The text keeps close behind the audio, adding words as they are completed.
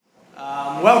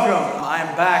Welcome. I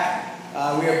am back.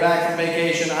 We are back from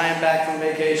vacation. I am back from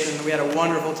vacation. We had a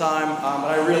wonderful time,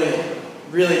 but I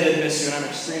really did miss you, and I'm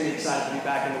extremely excited to be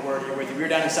back in the Word here with you. We were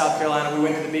down in South Carolina. We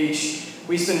went to the beach.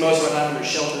 We spend most of our time under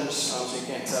shelters, so you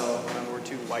can't tell. We're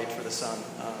too white for the sun,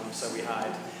 so we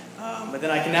hide. But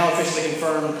then I can now officially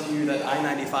confirm to you that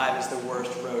I-95 is the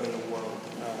worst road in the world.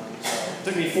 So it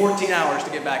took me 14 hours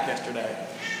to get back yesterday.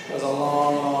 It was a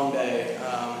long day.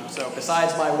 So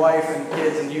besides my wife and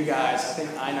kids and you guys, I think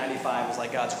I-95 is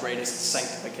like God's greatest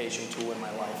sanctification tool in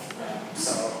my life.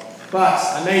 But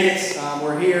I made it.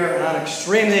 We're here, and I'm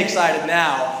extremely excited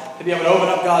now to be able to open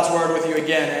up God's Word with you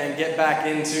again and get back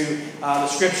into the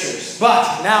Scriptures.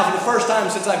 But now, for the first time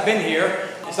since I've been here,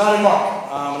 it's not in Mark,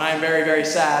 and I am very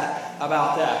sad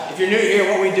about that. If you're new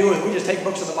here, what we do is we just take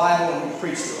books of the Bible and we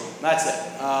preach through them. That's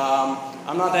it.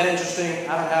 I'm not that interesting.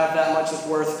 I don't have that much that's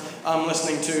worth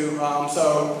listening to.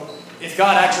 So if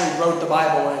God actually wrote the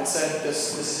Bible and said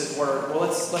this is His Word, well,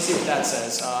 let's see what that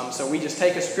says. So we just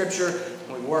take a scripture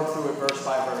and we work through it verse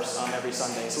by verse every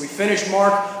Sunday. So we finished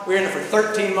Mark. We were in it for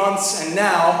 13 months, and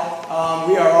now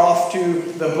we are off to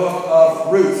the book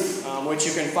of Ruth, which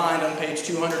you can find on page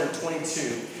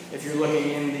 222. If you're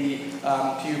looking in the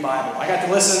Pew Bible. I got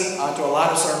to listen to a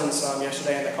lot of sermons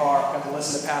yesterday in the car. I got to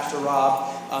listen to Pastor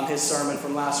Rob, his sermon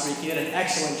from last week. He did an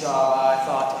excellent job, I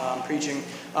thought, preaching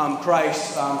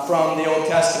Christ from the Old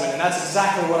Testament. And that's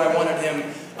exactly what I wanted him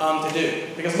to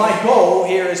do. Because my goal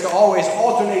here is to always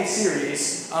alternate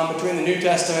series between the New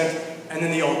Testament and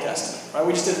then the Old Testament. Right?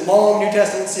 We just did a long New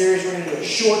Testament series. We're going to do a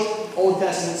short Old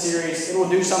Testament series. It will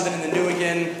do something in the new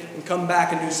again and come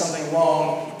back and do something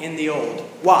long in the old.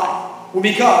 Why? Well,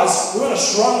 because we want to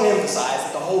strongly emphasize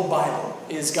that the whole Bible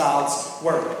is God's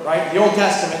Word, right? The Old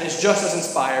Testament is just as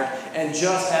inspired and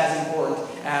just as important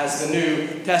as the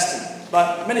New Testament.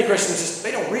 But many Christians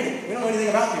they don't read it. We don't know anything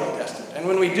about the Old Testament. And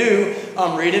when we do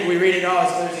read it,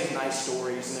 there's these nice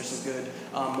stories and there's some good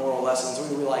moral lessons.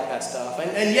 We like that stuff.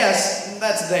 And yes,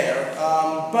 that's there.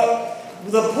 But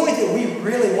the point that we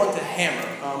really want to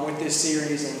hammer with this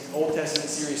series and Old Testament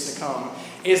series to come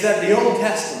is that the Old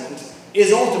Testament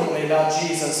is ultimately about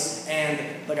Jesus and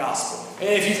the gospel.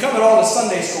 If you've come at all to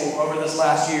Sunday school over this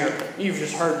last year, you've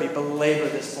just heard me belabor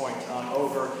this point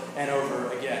over and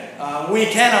over again. We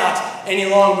cannot any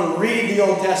longer read the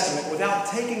Old Testament without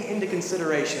taking into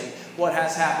consideration what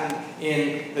has happened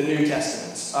in the New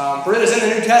Testament. For it is in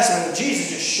the New Testament that Jesus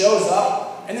just shows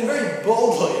up and then very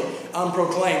boldly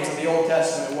proclaims that the Old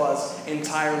Testament was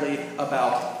entirely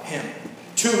about Him.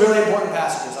 Two really important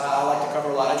passages I like to cover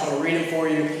a lot. I just want to read them for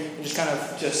you and just kind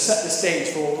of just set the stage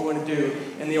for what we're going to do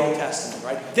in the Old Testament.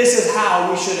 Right? This is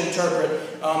how we should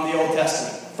interpret the Old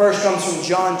Testament. First comes from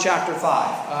John chapter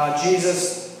 5.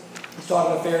 Jesus is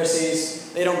talking to the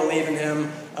Pharisees. They don't believe in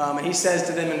Him. And He says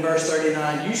to them in verse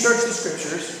 39, you search the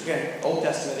Scriptures. Again, Old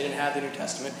Testament, they didn't have the New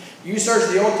Testament. You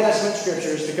search the Old Testament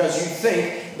Scriptures because you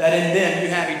think that in them you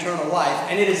have eternal life.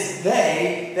 And it is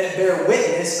they that bear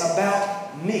witness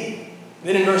about me.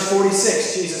 Then in verse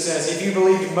 46, Jesus says, if you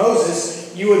believed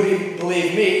Moses, you would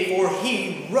believe me, for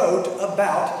he wrote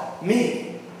about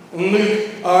me.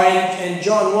 In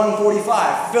John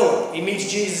 1:45, Philip, he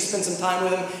meets Jesus, spends some time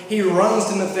with him. He runs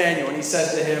to Nathanael and he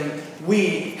says to him,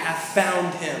 we have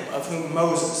found him of whom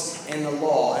Moses and the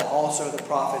law and also the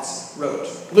prophets wrote.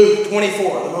 Luke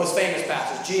 24, the most famous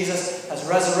passage. Jesus has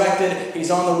resurrected. He's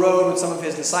on the road with some of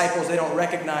his disciples. They don't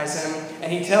recognize him.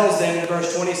 And he tells them in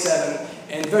verse 27,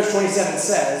 and verse 27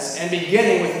 says, and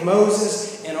beginning with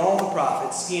Moses and all the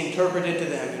prophets, he interpreted to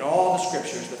them in all the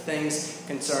scriptures the things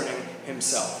concerning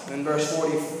himself. And then verse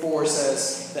 44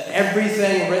 says that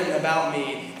everything written about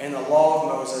me in the law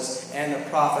of Moses and the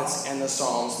prophets and the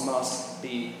Psalms must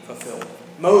be fulfilled.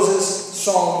 Moses,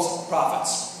 Psalms,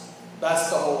 prophets. That's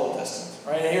the whole Old Testament.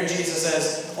 Right? And here Jesus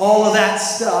says, all of that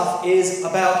stuff is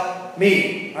about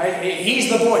me. Right?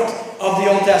 He's the point of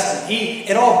the Old Testament.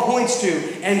 It all points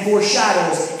to and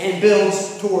foreshadows and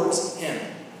builds towards Him.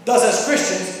 Thus, as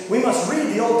Christians, we must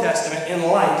read the Old Testament in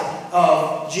light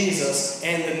of Jesus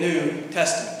and the New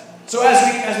Testament. So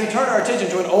as we turn our attention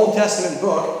to an Old Testament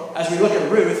book, as we look at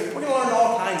Ruth, we're going to learn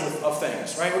all kinds of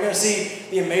things, right? We're going to see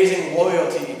the amazing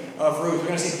loyalty of Ruth. We're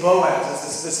going to see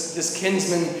Boaz as this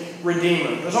kinsman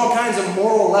redeemer. There's all kinds of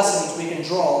moral lessons we can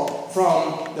draw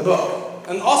from the book.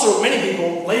 And also, many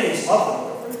people, ladies, love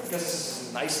the book because this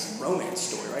is a nice romance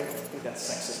story, right? I think that's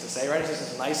sexist to say, right? It's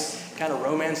just a nice kind of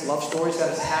romance love story. It's got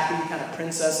this happy kind of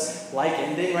princess-like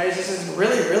ending, right? It's just this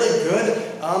really good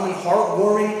and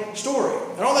heartwarming story.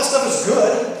 And all that stuff is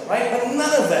good, right? But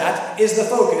none of that is the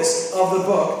focus of the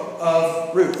book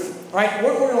of Ruth, right?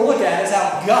 What we're going to look at is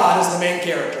how God is the main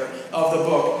character of the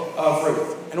book of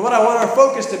Ruth. And what I want our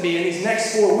focus to be in these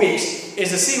next 4 weeks is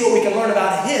to see what we can learn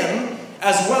about him,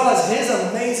 as well as his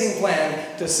amazing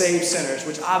plan to save sinners,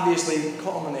 which obviously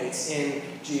culminates in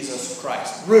Jesus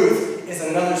Christ. Ruth is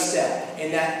another step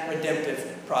in that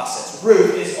redemptive process.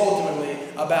 Ruth is ultimately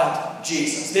about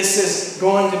Jesus. This is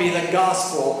going to be the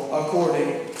gospel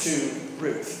according to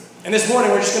Ruth. And this morning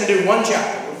we're just going to do one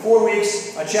chapter. 4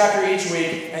 weeks, a chapter each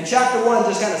week, and chapter 1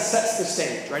 just kind of sets the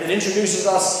stage, right? It introduces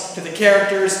us to the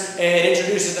characters, and it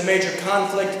introduces the major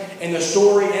conflict in the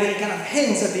story, and it kind of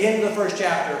hints at the end of the first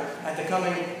chapter at the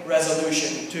coming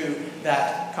resolution to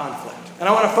that conflict. And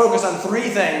I want to focus on 3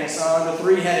 things under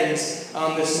 3 headings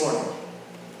this morning.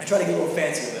 I try to get a little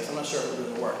fancy with this. I'm not sure if it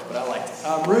really worked, but I liked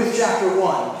it. Ruth chapter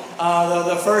 1.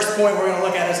 The first point we're going to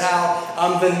look at is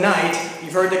how the night,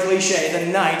 you've heard the cliche,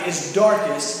 the night is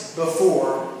darkest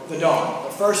before the dawn.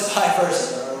 The first 5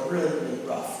 verses are really, really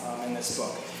rough in this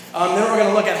book. Then we're going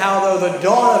to look at how, though, the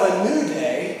dawn of a new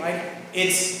day, right,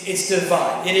 it's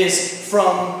divine. It is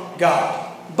from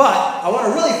God. But I want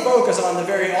to really focus on the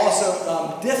very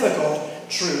also difficult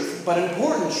truth, but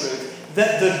important truth,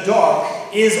 that the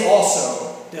dark is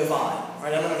also divine.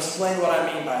 Right, I'm going to explain what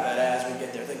I mean by that as we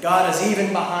get there. That God is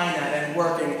even behind that and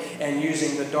working and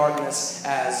using the darkness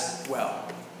as well.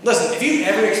 Listen, if you've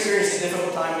ever experienced a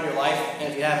difficult time in your life,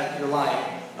 and if you haven't, you're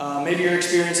lying. Maybe you're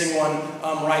experiencing one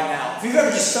right now. If you've ever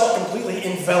just felt completely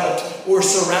enveloped or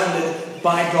surrounded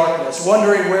by darkness,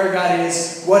 wondering where God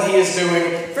is, what he is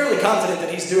doing, fairly confident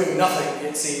that he's doing nothing,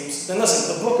 it seems, then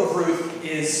listen, the book of Ruth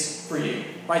is for you.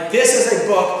 Right? This is a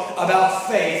book about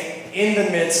faith in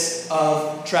the midst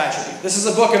of tragedy. This is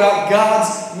a book about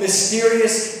God's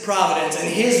mysterious providence and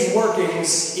his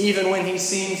workings even when he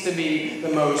seems to be the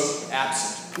most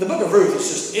absent. The book of Ruth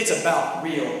is it's about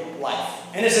real life.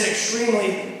 And it's an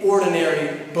extremely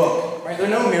ordinary book. Right? There are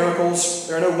no miracles,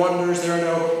 there are no wonders, there are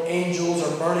no angels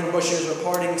or burning bushes or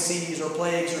parting seas or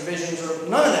plagues or visions, or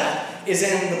none of that is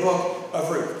in the book of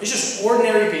Ruth. It's just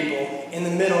ordinary people in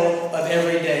the middle of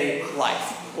everyday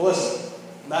life. Well, listen.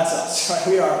 That's us,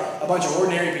 right? We are a bunch of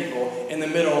ordinary people in the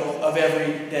middle of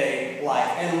everyday life.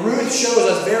 And Ruth shows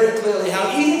us very clearly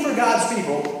how even for God's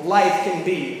people, life can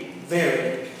be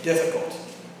very difficult.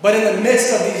 But in the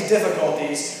midst of these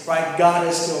difficulties, right, God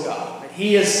is still God. Right?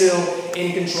 He is still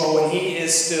in control and he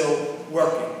is still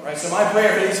working. Right? So my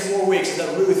prayer for these 4 weeks is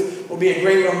that Ruth will be a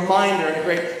great reminder and a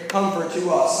great comfort to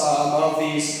us of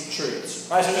these truths.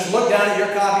 Right? So just look down at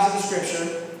your copies of the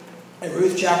scripture. In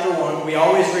Ruth chapter 1, we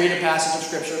always read a passage of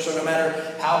Scripture, so no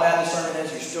matter how bad the sermon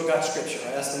is, you still got Scripture,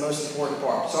 right? That's the most important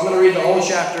part. So I'm going to read the whole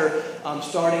chapter,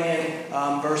 starting in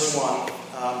verse 1.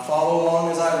 Follow along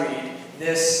as I read.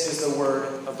 This is the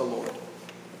word of the Lord.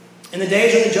 In the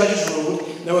days when the judges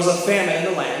ruled, there was a famine in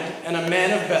the land, and a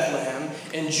man of Bethlehem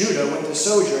in Judah went to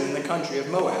sojourn in the country of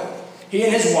Moab. He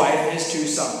and his wife and his 2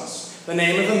 sons. The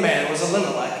name of the man was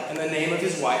Elimelech, and the name of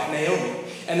his wife Naomi.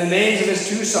 And the names of his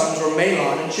 2 sons were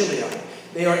Mahlon and Chilion.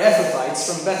 They are Ephrathites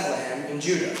from Bethlehem in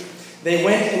Judah. They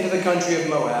went into the country of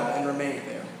Moab and remained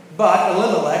there. But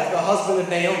Elimelech, the husband of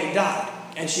Naomi, died,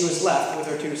 and she was left with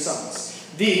her 2 sons.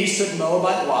 These took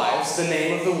Moabite wives. The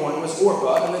name of the one was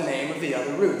Orpah, and the name of the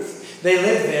other Ruth. They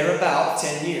lived there about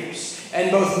 10 years.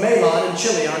 And both Mahlon and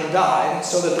Chilion died,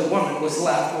 so that the woman was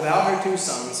left without her 2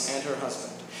 sons and her husband.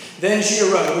 Then she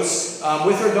arose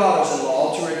with her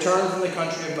daughters-in-law to return from the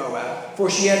country of Moab, for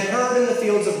she had heard in the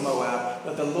fields of Moab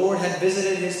that the Lord had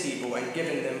visited his people and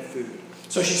given them food.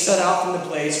 So she set out from the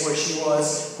place where she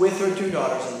was with her 2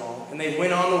 daughters-in-law, and they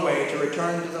went on the way to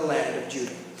return to the land of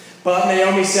Judah. But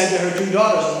Naomi said to her 2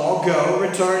 daughters-in-law, Go,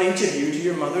 return each of you to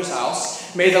your mother's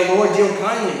house. May the Lord deal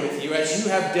kindly with you, as you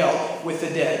have dealt with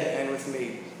the dead and with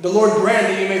me. The Lord grant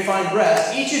that you may find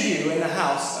rest, each of you in the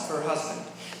house of her husband.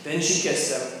 Then she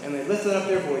kissed them, and they lifted up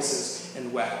their voices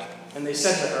and wept. And they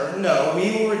said to her, No,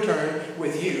 we will return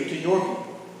with you to your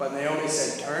people. But Naomi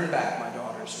said, Turn back, my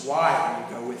daughters. Why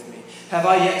will you go with me? Have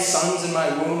I yet sons in my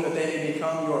womb that they may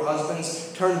become your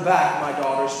husbands? Turn back, my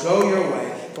daughters. Go your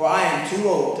way, for I am too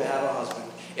old to have a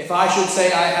husband. If I should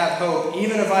say I have hope,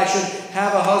 even if I should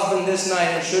have a husband this night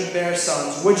and should bear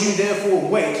sons, would you therefore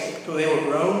wait till they were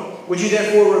grown? Would you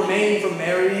therefore remain from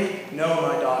marrying? No,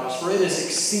 my daughters, for it is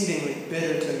exceedingly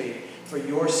bitter to me for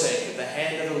your sake that the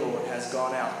hand of the Lord has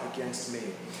gone out against me.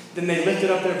 Then they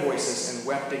lifted up their voices and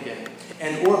wept again.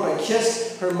 And Orpah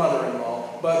kissed her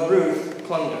mother-in-law, but Ruth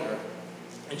clung to her.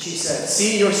 And she said,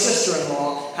 See, your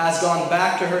sister-in-law has gone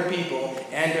back to her people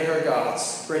and to her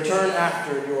gods. Return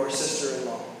after your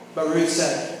sister-in-law. But Ruth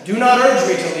said, Do not urge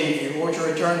me to leave you or to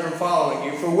return from following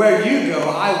you, for where you go,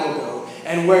 I will go,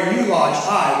 and where you lodge,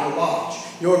 I will lodge.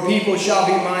 Your people shall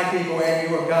be my people, and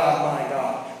your God, my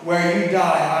God. Where you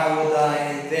die, I will die,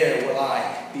 and there will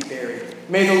I be buried.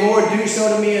 May the Lord do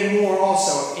so to me and more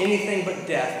also, if anything but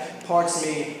death parts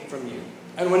me from you."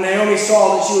 And when Naomi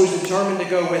saw that she was determined to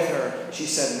go with her, she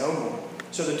said no more.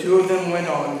 So the two of them went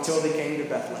on until they came to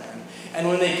Bethlehem. And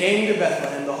when they came to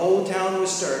Bethlehem, the whole town was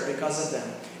stirred because of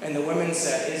them. And the women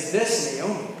said, "Is this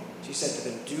Naomi?" She said to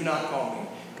them, "Do not call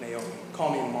me Naomi.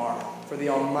 Call me Mara, for the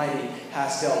Almighty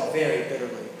has dealt very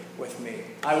bitterly with me.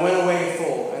 I went away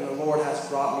full, and the Lord has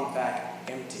brought me back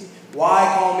empty.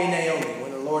 Why call me Naomi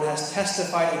when the Lord has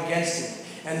testified against me,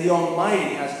 and the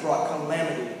Almighty has brought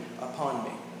calamity upon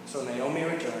me?" So Naomi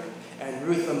returned, and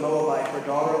Ruth the Moabite, her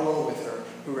daughter-in-law, with her,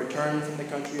 who returned from the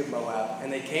country of Moab.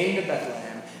 And they came to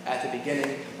Bethlehem at the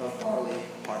beginning of barley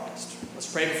harvest. Let's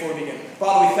pray before we begin.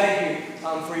 Father, we thank you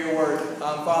for your word.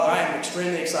 Father, I am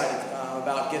extremely excited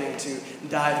about getting to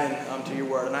dive into your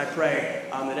word. And I pray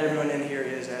that everyone in here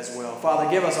is as well. Father,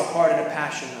 give us a heart and a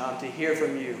passion to hear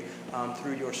from you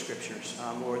through your scriptures.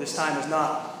 Lord, this time is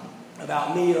not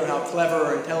about me or how clever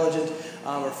or intelligent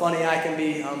or funny I can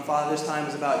be. Father, this time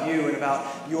is about you and about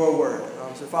your word.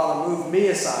 So, Father, move me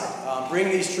aside. Bring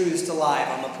these truths to life.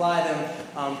 Apply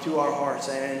them to our hearts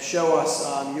and show us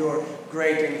your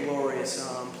great and glorious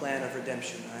plan of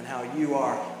redemption and how you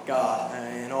are God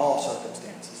in all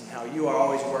circumstances and how you are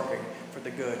always working for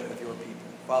the good of your people.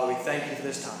 Father, we thank you for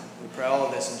this time. We pray all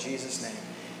of this in Jesus' name.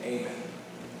 Amen.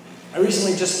 I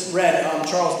recently just read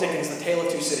Charles Dickens' The Tale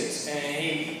of Two Cities, and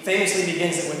he famously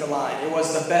begins it with the line, "It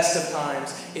was the best of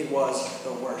times, it was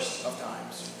the worst of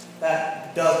times."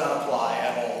 That does not apply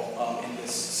at all in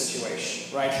this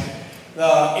situation, right?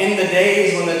 In the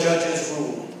days when the judges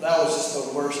ruled, that was just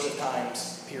the worst of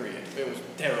times, period. It was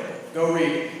terrible. Go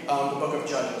read the book of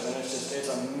Judges, and it's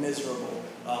a miserable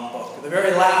book. The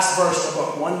very last verse of the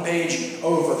book, one page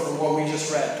over from what we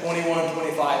just read,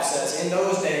 21-25, says, "In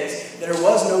those days there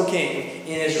was no king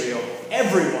in Israel.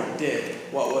 Everyone did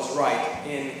what was right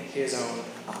in his own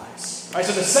eyes." Right,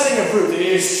 so the setting of Ruth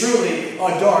is truly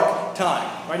a dark time.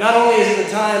 Right? Not only is it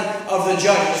the time of the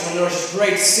judges when there's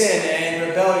great sin and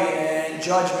rebellion and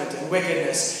judgment and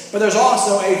wickedness, but there's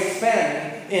also a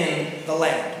famine in the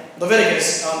land.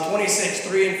 Leviticus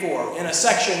 26:3-4, in a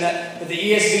section that the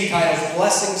ESV titles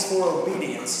Blessings for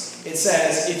Obedience, it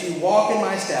says, "If you walk in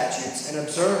my statutes and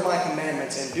observe my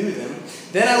commandments and do them,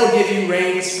 then I will give you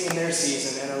rains in their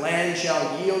season, and the land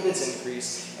shall yield its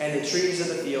increase, and the trees of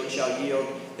the field shall yield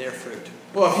their fruit."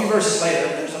 Well, a few verses later,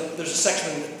 there's a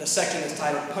section that's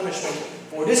titled Punishment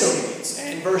for Disobedience.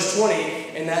 And verse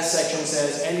 20 in that section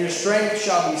says, "And your strength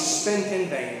shall be spent in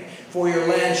vain, for your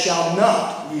land shall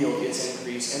not yield its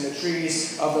increase, and the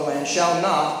trees of the land shall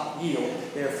not yield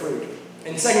their fruit."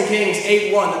 In 2 Kings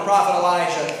 8:1, the prophet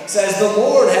Elijah says, "The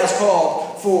Lord has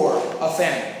called for a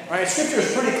famine." Right? Scripture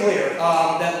is pretty clear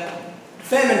that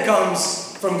famine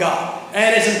comes from God.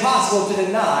 And it's impossible to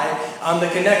deny the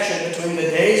connection between the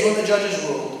days when the judges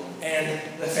ruled and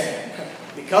the famine.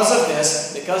 Because of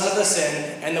this, because of the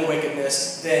sin and the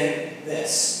wickedness, then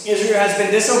this. Israel has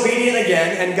been disobedient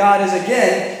again, and God is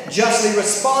again justly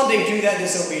responding to that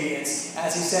disobedience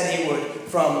as he said he would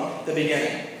from the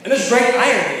beginning. And there's great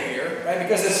irony here, right?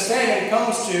 Because this famine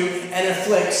comes to and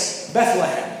afflicts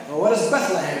Bethlehem. Well, what does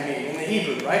Bethlehem mean in the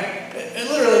Hebrew, right? It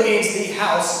literally means the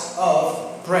house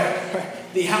of bread.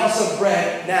 The house of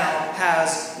bread now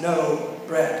has no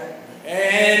bread.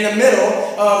 And in the middle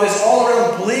of this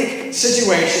all-around bleak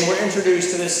situation, we're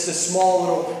introduced to this small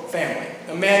little family.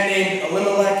 A man named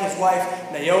Elimelech, his wife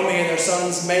Naomi, and their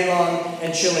sons Mahlon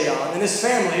and Chilion. And this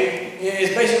family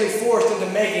is basically forced into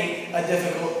making a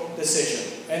difficult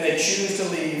decision. And they choose to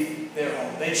leave their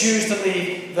home. They choose to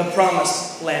leave the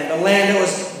promised land, the land that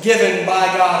was given by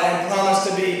God and promised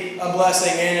to be a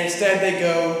blessing. And instead they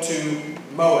go to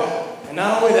Moab. And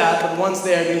not only that, but once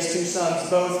there, these two sons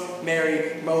both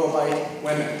marry Moabite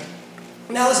women.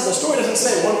 Now listen, the story doesn't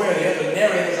say one way or the other. The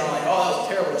narrator's not like, "Oh, that was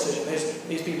a terrible decision.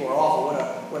 These people are awful.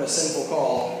 What a sinful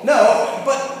call." No,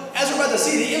 but as we're about to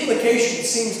see, the implication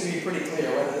seems to be pretty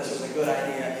clear whether this was a good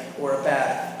idea or a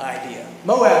bad idea.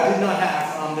 Moab did not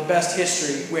have the best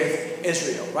history with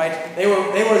Israel, right? They were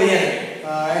the enemy.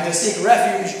 And to seek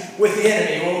refuge with the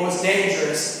enemy was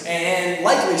dangerous and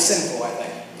likely sinful, I think.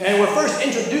 And we're first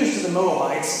introduced to the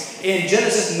Moabites in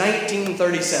Genesis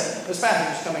 19:37. This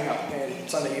passage is coming up in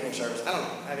Sunday evening service. I don't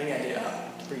have any idea how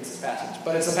to preach this passage,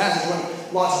 but it's a passage when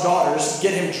Lot's daughters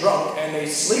get him drunk and they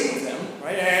sleep with him,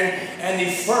 right? And the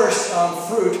first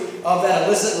fruit of that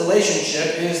illicit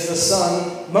relationship is the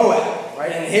son Moab,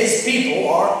 right? And his people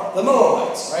are the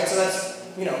Moabites, right? So that's,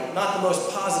 not the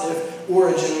most positive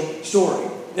origin story.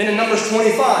 Then in Numbers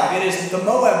 25, it is the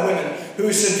Moab women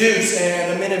who seduce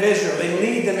the men of Israel. They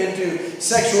lead them into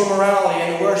sexual immorality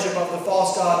and the worship of the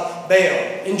false god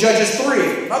Baal. In Judges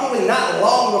 3, probably not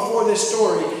long before this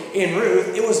story in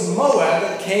Ruth, it was Moab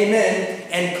that came in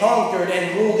and conquered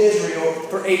and ruled Israel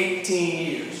for 18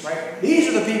 years. Right? These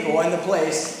are the people and the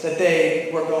place that they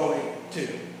were going to.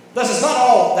 Thus, it's not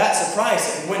all that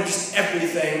surprising when just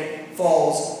everything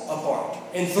falls apart.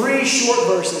 In 3 short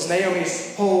verses,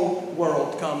 Naomi's whole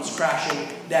world comes crashing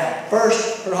down.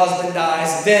 First, her husband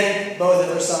dies, then both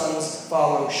of her sons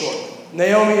follow shortly.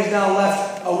 Naomi is now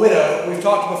left a widow. We've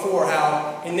talked before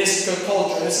how in this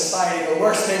culture, in this society, the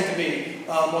worst thing to be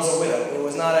was a widow. It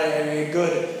was not a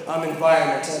good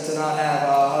environment to not have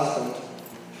a husband.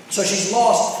 So she's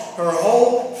lost her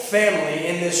whole family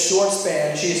in this short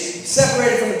span. She's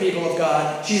separated from the people of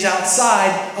God. She's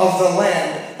outside of the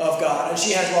land of God. And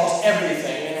she has lost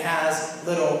everything and has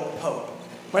little hope.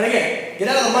 But again, get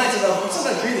out of the mindset of, we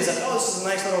sometimes read this as, oh, this is a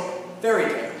nice little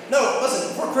fairy tale. No,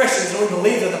 listen, if we're Christians and we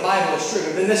believe that the Bible is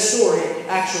true, then this story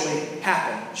actually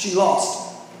happened. She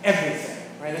lost everything.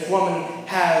 Right? This woman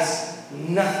has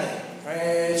nothing.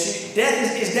 Right?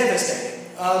 Death is devastating.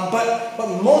 But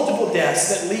multiple deaths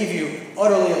that leave you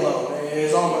utterly alone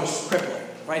is almost crippling.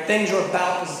 Right? Things are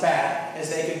about as bad as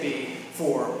they could be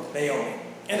for Naomi.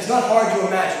 And it's not hard to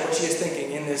imagine what she is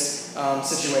thinking in this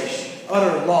situation.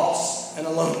 Utter loss and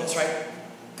aloneness, right?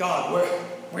 God,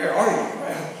 where are you?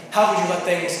 Right? How could you let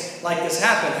things like this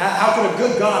happen? How could a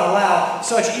good God allow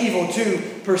such evil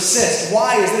to persist?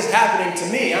 Why is this happening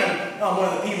to me? I'm one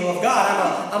of the people of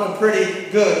God. I'm a pretty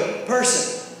good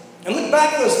person. And look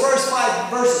back at those first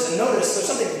 5 verses and notice there's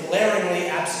something glaringly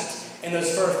absent in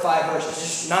those first 5 verses. It's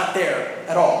just not there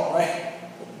at all, right?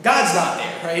 God's not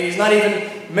there, right? He's not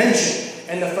even mentioned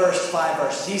in the first 5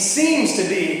 verses. He seems to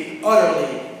be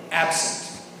utterly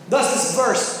absent. Thus,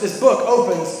 this book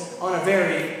opens on a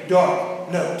very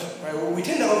dark note. Right? Well, we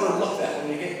tend to overlook that when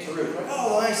we get to Ruth. Like,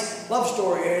 oh, a nice love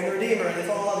story and the Redeemer, and they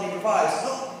fall in love and he provides.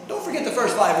 No, don't forget the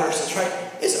first 5 verses,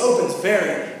 right? This opens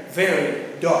very,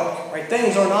 very dark. Right?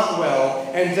 Things are not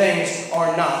well, and things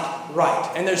are not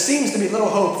right. And there seems to be little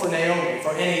hope for Naomi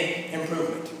for any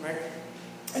improvement. Right?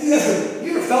 Have you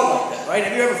ever felt like that, right?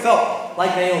 Have you ever felt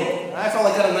like Naomi? I felt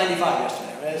like that on 95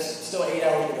 yesterday. Right? It's still 8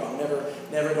 hours to go. I'm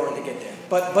never going to get there.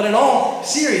 But in all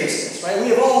seriousness, right? We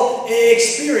have all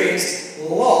experienced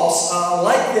loss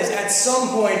like this at some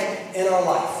point in our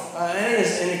life. And it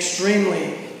is an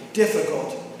extremely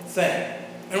difficult thing.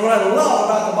 And what I love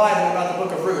about the Bible, about the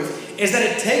book of Ruth, is that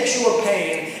it takes your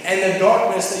pain and the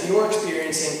darkness that you're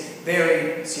experiencing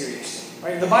very seriously.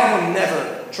 Right? The Bible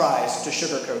never tries to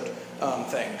sugarcoat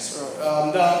things.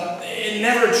 It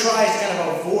never tries to kind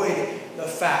of avoid the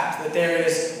fact that there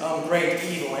is great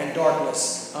evil and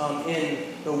darkness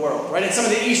in the world. Right? In some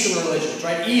of the Eastern religions,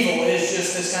 right, evil is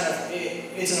just this kind of,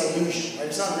 it's an illusion. Right?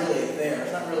 It's not really there.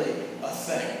 It's not really a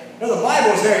thing. No, the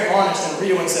Bible is very honest and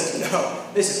real and says, no,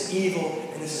 this is evil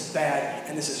and this is bad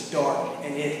and this is dark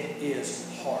and it is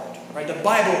hard. Right? The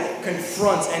Bible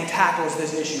confronts and tackles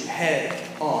this issue head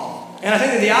on. And I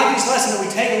think that the obvious lesson that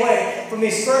we take away from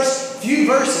these first few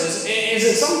verses is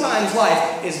that sometimes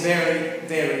life is very,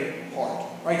 very hard.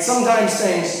 Right? Sometimes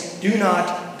things do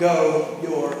not go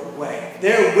your way.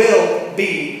 There will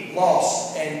be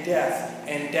loss and death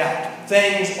and doubt.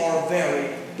 Things are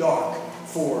very dark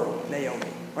for Naomi.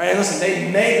 Right? And listen,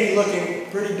 they may be looking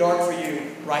pretty dark for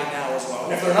you right now as well.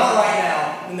 And if they're not right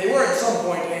now, then they were at some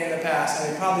point in the past,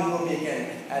 and they probably will be again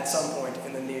at some point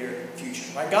in the near future.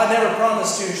 Right? God never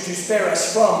promised to spare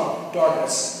us from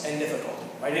darkness and difficulty.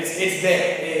 Right? It's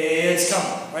there. It's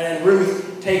coming. Right? And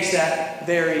Ruth takes that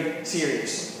very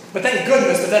seriously. But thank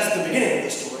goodness that that's the beginning of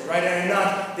the story, right? And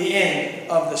not the end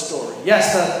of the story.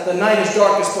 Yes, the night is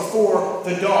darkest before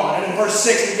the dawn. And in verse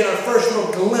 6, we get our first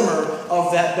little glimmer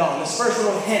of that dawn. This first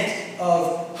little hint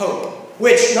of hope.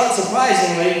 Which, not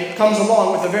surprisingly, comes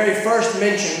along with the very first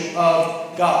mention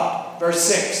of God. Verse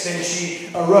 6, then she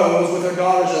arose with her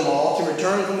daughters-in-law to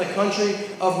return from the country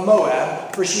of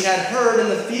Moab, for she had heard in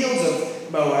the fields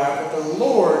of Moab that the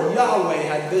Lord, Yahweh,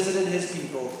 had visited his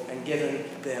people and given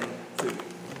them food.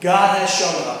 God has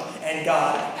shown up and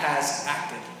God has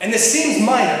acted. And this seems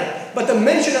minor, but the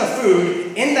mention of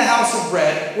food in the house of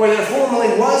bread, where there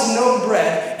formerly was no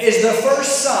bread, is the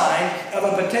first sign of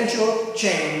a potential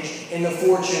change in the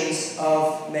fortunes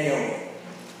of Naomi.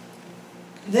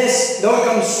 This, though it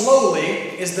comes slowly,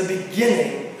 is the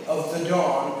beginning of the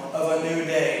dawn of a new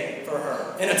day for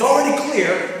her. And it's already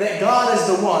clear that God is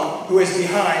the one who is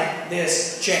behind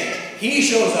this change. He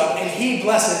shows up and he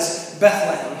blesses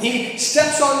Bethlehem. He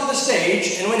steps onto the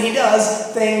stage, and when he does,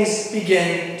 things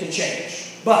begin to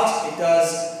change. but it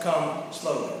does come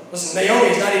slowly. Listen, Naomi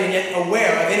is not even yet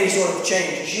aware of any sort of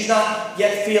change. She's not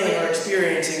yet feeling or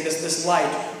experiencing this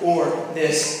light or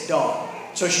this dawn.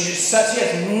 So she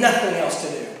has nothing else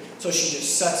to do. So she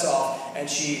just sets off and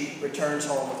she returns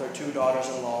home with her two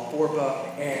daughters-in-law, Orpah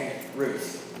and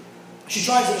Ruth. She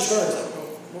tries to discourage them.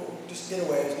 Just get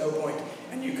away, there's no point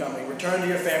in you coming. Return to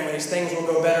your families, things will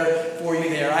go better for you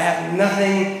there. I have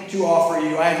nothing to offer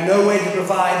you. I have no way to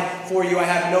provide for you. I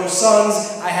have no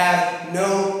sons. I have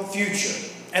no future.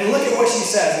 And look at what she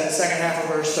says in the second half of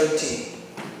verse 13.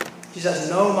 She says,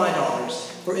 "No, my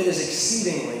daughters, for it is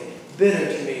exceedingly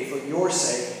bitter to me for your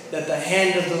sake that the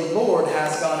hand of the Lord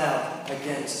has gone out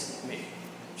against me."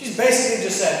 She's basically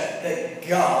just said that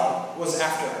God was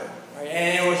after her.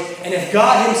 And if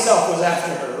God himself was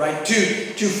after her, right,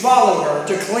 to follow her,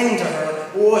 to cling to her,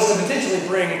 was to potentially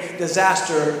bring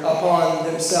disaster upon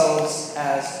themselves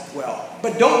as well.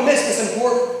 But don't miss this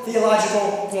important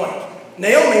theological point.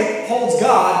 Naomi holds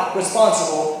God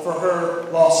responsible for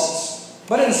her losses.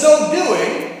 But in so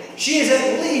doing, she is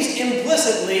at least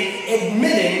implicitly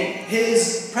admitting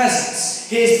his presence,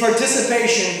 his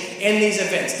participation in these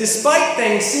events. Despite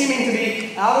things seeming to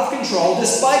be out of control,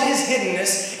 despite his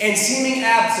hiddenness and seeming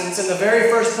absence in the very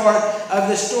first part of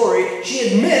the story, she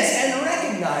admits and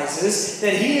recognizes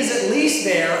that he is at least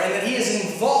there and that he is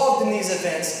involved in these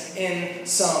events in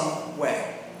some way.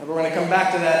 And we're going to come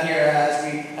back to that here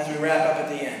as we wrap up at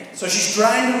the end. So she's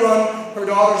trying to run her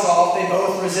daughters off. They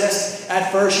both resist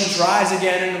at first. She tries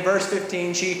again, and in verse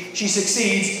 15, she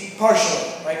succeeds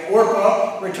partially. Right?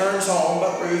 Orpah returns home,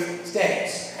 but Ruth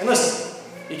stays. And listen,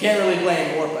 you can't really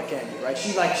blame Orpah, can you? Right?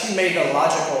 She made the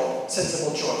logical,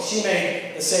 sensible choice. She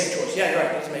made the safe choice. Yeah, you're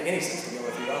right. It doesn't make any sense to go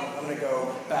with you. I'm going to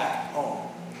go back home.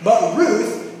 But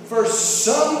Ruth, for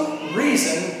some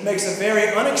reason, makes a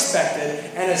very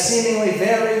unexpected and a seemingly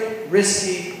very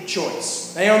risky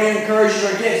choice. Naomi encourages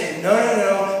her again.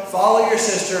 No, follow your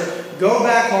sister, go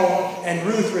back home, and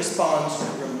Ruth responds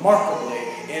remarkably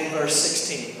in verse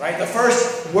 16. Right? The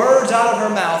first words out of her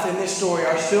mouth in this story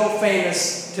are still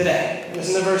famous today.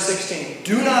 Listen to verse 16.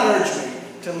 "Do not urge me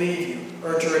to leave you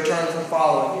or to return from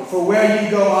following you. For where you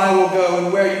go, I will go,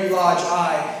 and where you lodge,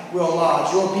 I will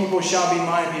lodge. Your people shall be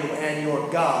my people, and your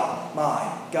God, my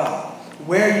God.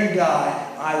 Where you die,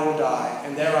 I will die,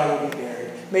 and there I will be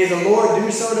buried. May the Lord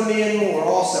do so to me and more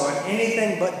also, and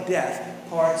anything but death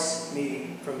parts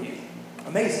me from you."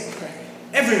 Amazing, right?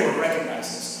 Everyone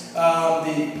recognizes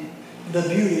the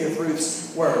beauty of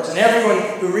Ruth's words, and everyone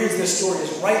who reads this story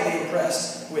is rightly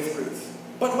impressed with Ruth.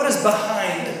 But what is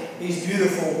behind these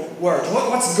beautiful words?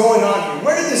 What's going on here?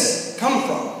 Where did this come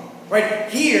from? Right?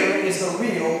 Here is the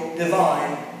real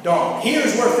divine dawn.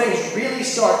 Here's where things really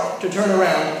start to turn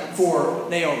around for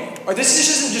Naomi. Right? This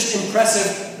isn't just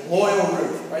impressive, loyal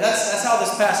Ruth. Right? That's how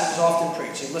this passage is often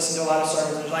preached. You listen to a lot of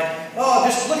sermons and it's like, oh,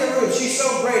 just look at Ruth. She's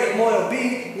so great and loyal.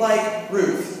 Be like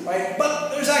Ruth. Right?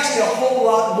 But there's actually a whole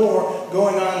lot more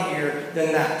going on here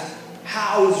than that.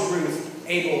 How is Ruth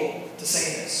able to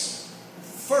say this?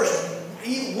 First,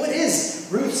 what is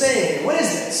Ruth saying here? What is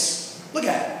this? Look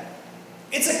at it.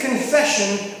 It's a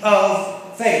confession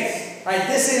of faith. Right?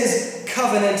 This is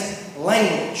covenant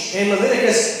language. In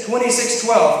Leviticus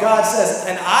 26:12, God says,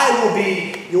 "And I will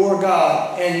be your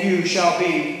God, and you shall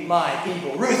be my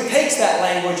people." Ruth takes that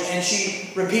language and she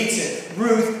repeats it.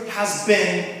 Ruth has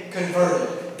been converted.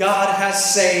 God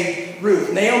has saved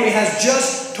Ruth. Naomi has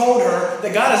just told her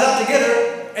that God is out to get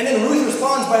her, and then Ruth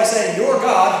responds by saying, "Your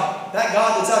God, that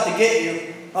God that's out to get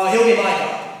you, he'll be my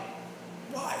God."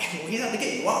 Why? Well, he's out to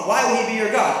get you. Why will he be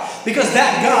your God? Because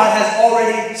that God has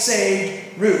already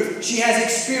saved Ruth. She has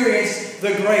experienced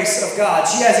the grace of God.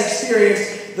 She has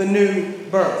experienced the new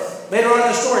birth. Later on in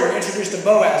the story, we're introduced to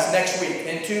Boaz next week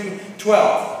in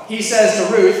 2:12. He says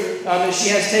to Ruth that she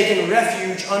has taken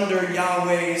refuge under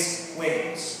Yahweh's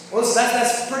wings. Well,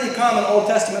 that's pretty common Old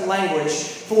Testament language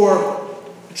for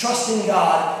trusting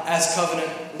God as covenant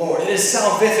Lord. It is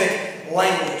salvific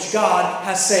language. God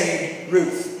has saved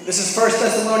Ruth. This is 1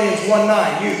 Thessalonians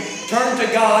 1:9. You turn to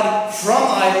God from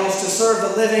idols to serve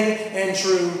the living and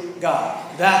true God.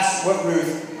 That's what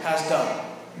Ruth has done.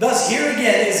 Thus, here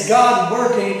again is God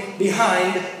working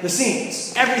behind the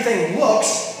scenes. Everything looks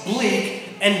bleak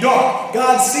and dark.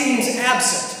 God seems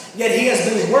absent, yet he has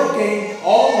been working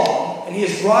all along, and he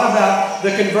has brought about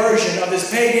the conversion of this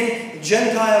pagan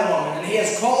Gentile woman, and he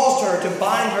has caused her to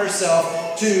bind herself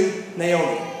to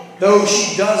Naomi. Though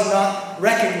she does not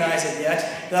recognize it yet,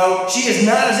 though she is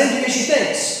not as empty as she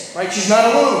thinks, right? She's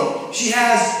not alone. She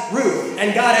has Ruth,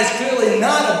 and God has clearly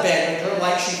not abandoned her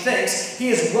like she thinks. He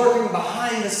is working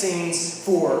behind the scenes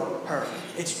for her.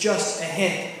 It's just a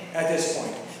hint at this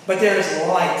point. but there is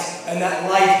light, and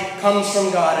that light comes from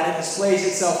God, and it displays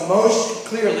itself most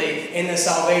clearly in the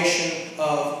salvation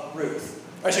of Ruth.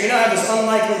 All right, so you now have this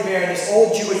unlikely pair, this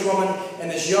old Jewish woman and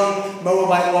this young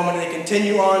Moabite woman, and they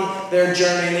continue on their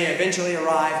journey, and they eventually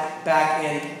arrive back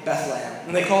in Bethlehem.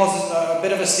 And they cause a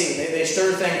bit of a scene. They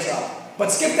stir things up.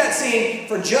 But skip that scene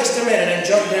for just a minute and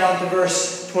jump down to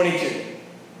verse 22.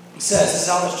 It says, this is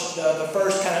how the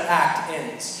first kind of act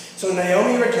ends. So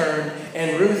Naomi returned,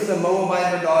 and Ruth the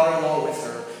Moabite, her daughter-in-law, with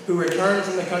her, who returned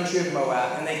from the country of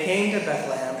Moab, and they came to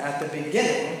Bethlehem at the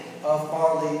beginning of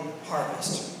barley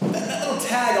harvest. That little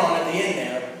tag on at the end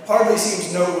there hardly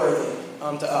seems noteworthy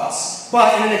to us.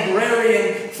 But in an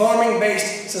agrarian,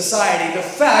 farming-based society, the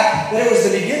fact that it was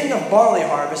the beginning of barley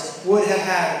harvest would have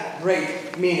had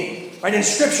great meaning. Right? In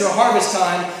Scripture, harvest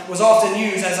time was often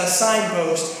used as a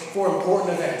signpost for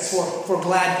important events, for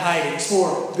glad tidings,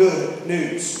 for good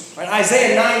news. Right?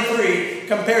 Isaiah 9:3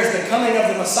 compares the coming of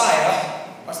the Messiah,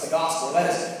 that's the gospel, that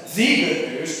is the good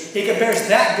news. He compares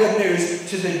that good news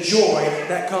to the joy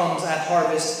that comes at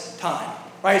harvest time.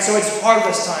 Right? So it's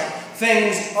harvest time.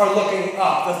 Things are looking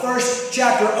up. The first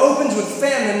chapter opens with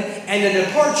famine and a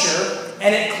departure,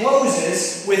 and it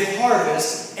closes with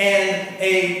harvest and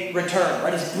a return.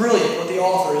 Right? It's brilliant what the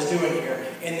author is doing here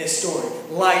in this story.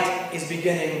 Light is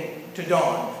beginning to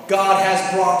dawn. God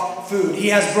has brought food. He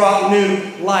has brought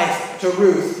new life to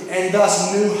Ruth, and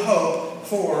thus new hope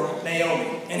for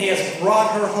Naomi. And he has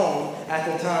brought her home at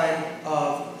the time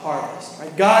of harvest.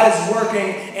 Right? God is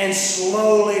working and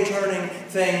slowly turning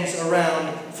things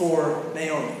around for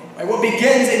Naomi. Right? What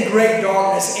begins in great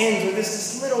darkness ends with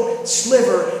this little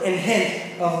sliver and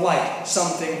hint of light.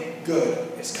 Something good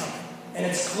is coming. And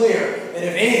it's clear that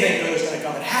if anything good is going to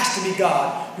come, it has to be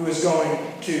God who is going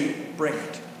to bring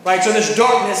it. Right? So this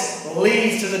darkness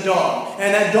leads to the dawn.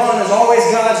 And that dawn is always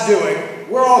God's doing.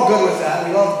 We're all good with that.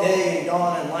 We love day and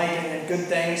dawn and light and good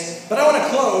things. But I want to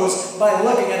close by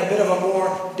looking at a bit of a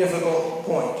more difficult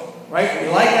point. Right? We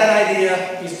like that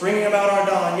idea. He's bringing about our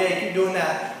dawn. Yeah, keep doing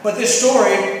that. But this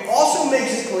story also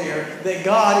makes it clear that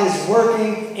God is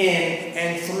working in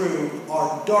and through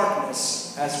our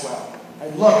darkness as well.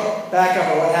 And look back up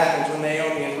at what happens when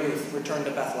Naomi and Ruth return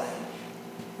to Bethlehem.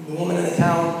 The women in the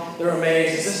town, they're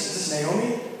amazed. Is this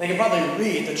Naomi? They can probably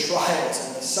read the trials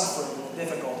and the suffering and the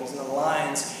difficulties and the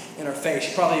lines in her face.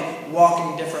 She's probably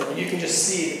walking differently. You can just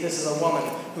see that this is a woman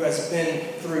who has been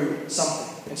through something.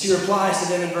 And she replies to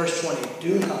them in verse 20,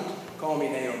 "Do not call me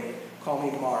Naomi, call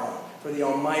me Mara, for the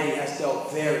Almighty has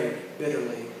dealt very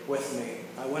bitterly with me.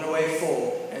 I went away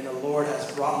full, and the Lord has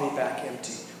brought me back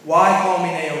empty. Why call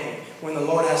me Naomi, when the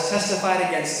Lord has testified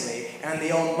against me, and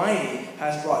the Almighty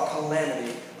has brought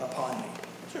calamity upon me?"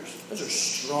 Those are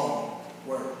strong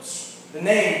words. The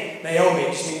name Naomi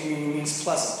just means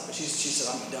pleasant, but she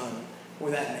said, "I'm done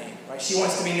with that name." Right? She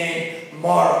wants to be named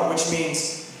Mara, which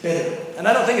means bitter. And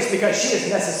I don't think it's because she is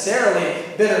necessarily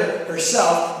bitter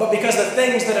herself, but because the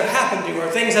things that have happened to her,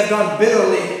 things have gone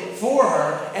bitterly for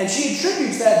her, and she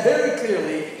attributes that very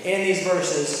clearly in these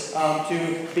verses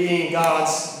to being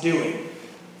God's doing.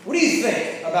 What do you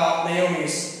think about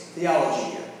Naomi's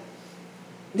theology here?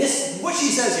 What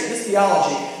she says here, this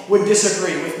theology would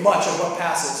disagree with much of what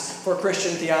passes for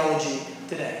Christian theology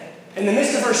today. In the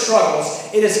midst of her struggles,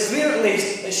 it is clear at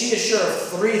least that she is sure of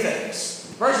three things.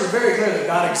 First, it's very clear that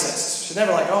God exists. She's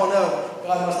never like, "Oh no,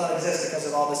 God must not exist because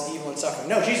of all this evil and suffering."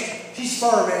 No, she's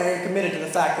firm and committed to the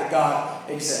fact that God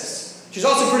exists. She's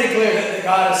also pretty clear that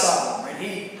God is sovereign,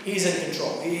 right? He's in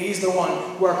control. He's the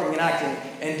one working and acting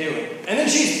and doing. And then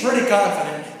she's pretty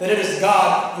confident that it is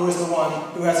God who is the one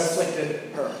who has afflicted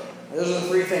her. Those are the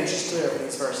three things she's clear of in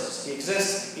these verses. He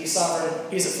exists, he's sovereign,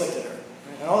 he's afflicted her.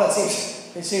 And all that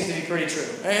seems to be pretty true.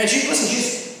 And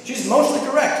she's mostly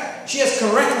correct. She has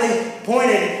correctly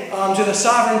pointed to the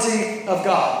sovereignty of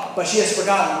God, but she has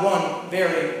forgotten one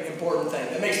very important thing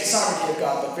that makes the sovereignty of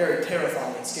God look very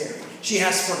terrifying and scary. She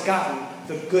has forgotten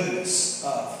the goodness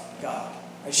of God.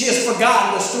 And she has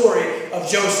forgotten the story of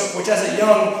Joseph, which as a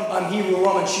young Hebrew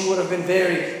woman she would have been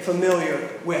very familiar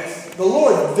with. The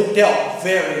Lord dealt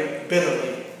very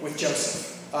bitterly with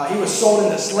Joseph. He was sold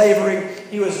into slavery.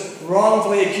 He was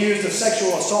wrongfully accused of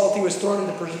sexual assault. He was thrown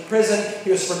into prison.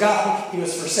 He was forgotten. He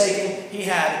was forsaken. He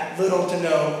had little to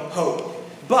no hope.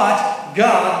 But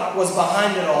God was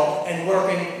behind it all and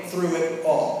working through it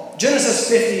all. Genesis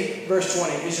 50, verse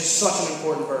 20 is just such an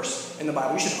important verse in the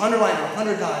Bible. You should underline it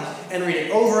 100 times and read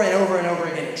it over and over and over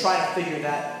again and try to figure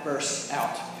that verse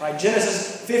out. Right?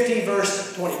 Genesis 50,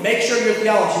 verse 20. Make sure your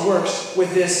theology works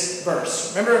with this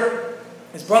verse. Remember,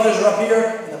 his brothers are up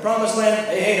here, and the promised land,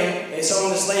 they hate him. They sell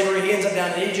him into slavery. He ends up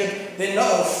down in Egypt. Then,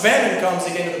 famine comes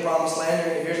to get into the promised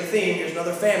land. Here's a theme. Here's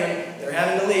another famine. They're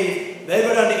having to leave. They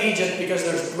go down to Egypt because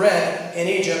there's bread in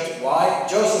Egypt. Why?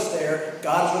 Joseph's there.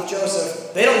 God is with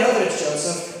Joseph. They don't know that it's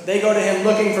Joseph. They go to him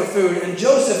looking for food. And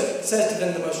Joseph says to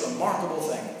them the most remarkable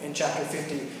thing in chapter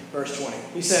 50, verse 20.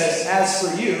 He says, "As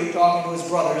for you," talking to his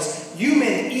brothers, "you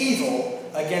meant evil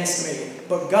against me,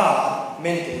 but God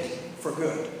meant it for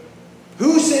good."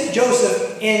 Who sent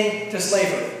Joseph into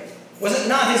slavery? Was it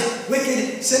not his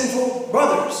wicked, sinful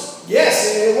brothers?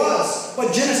 Yes, it was.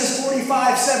 But Genesis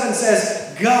 45:7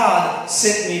 says, "God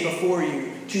sent me before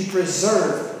you to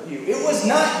preserve you." It was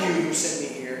not you who sent me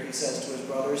here, he says to his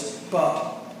brothers,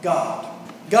 but God.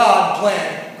 God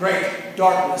planned great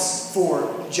darkness for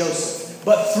Joseph.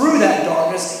 But through that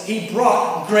darkness, he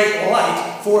brought great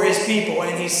light for his people,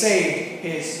 and he saved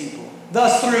his people.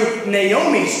 Thus, through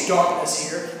Naomi's darkness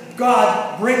here,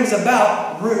 God brings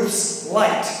about Ruth's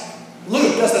light.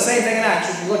 Luke does the same thing in Acts,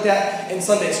 which we looked at in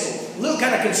Sunday school. Luke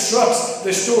kind of constructs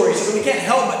the story so that we can't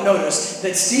help but notice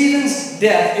that Stephen's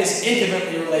death is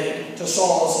intimately related to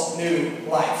Saul's new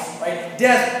life. Right?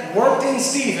 Death worked in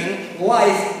Stephen,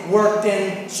 life worked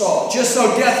in Saul. Just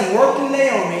so death worked in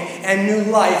Naomi and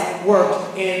new life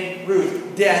worked in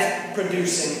Ruth. Death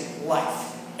producing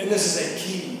life. And this is a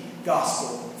key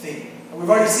gospel theme. And we've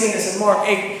already seen this in Mark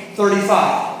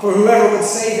 8:35. "For whoever would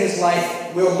save his life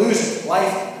will lose it."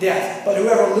 Life, death. "But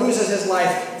whoever loses his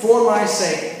life for my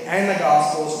sake and the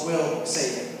gospel's will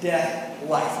save it." Death,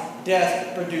 life.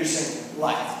 Death producing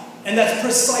life. And that's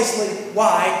precisely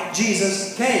why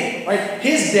Jesus came, right?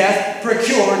 His death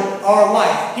procured our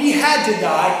life. He had to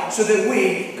die so that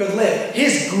we could live.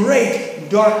 His great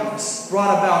darkness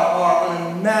brought about our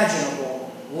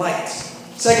unimaginable light.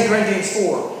 2 Corinthians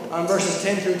 4, verses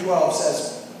 10 through 12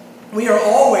 says, "We are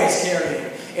always carrying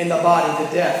in the body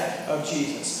the death of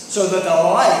Jesus, so that the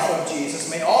life of Jesus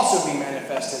may also be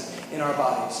manifested in our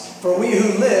bodies. For we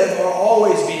who live are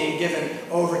always being given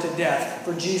over to death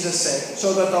for Jesus' sake,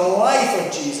 so that the life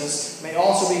of Jesus may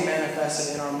also be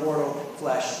manifested in our mortal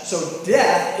flesh. So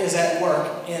death is at work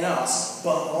in us,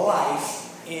 but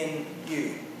life in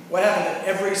you." What happened to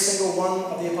every single one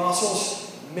of the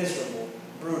apostles? Miserable,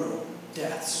 brutal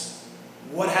deaths.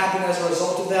 What happened as a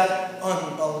result of that?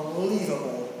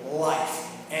 Unbelievable life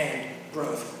and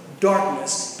growth.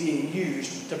 Darkness being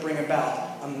used to bring about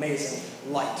amazing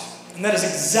light. And that is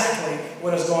exactly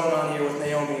what is going on here with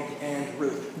Naomi and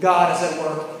Ruth. God is at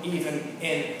work even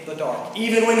in the dark.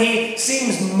 Even when he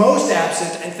seems most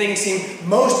absent and things seem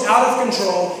most out of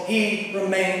control, he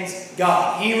remains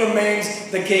God. He remains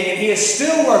the king, and he is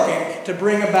still working to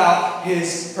bring about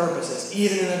his purposes.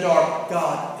 Even in the dark,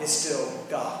 God is still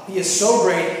God. He is so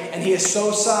great and he is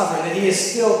so sovereign that he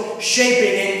is still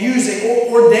shaping and using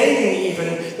or ordaining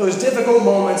even those difficult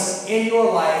moments in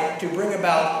your life to bring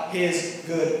about his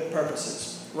good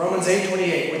purposes. Romans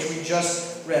 8:28, which we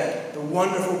just read, the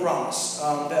wonderful promise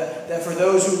that for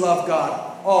those who love God,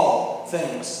 all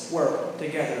things work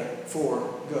together for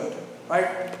good. Right?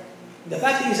 The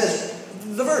fact that he says,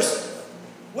 the verse,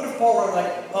 what if Paul wrote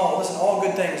like, "Oh, listen, all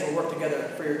good things will work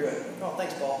together for your good"? Oh,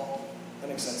 thanks, Paul. That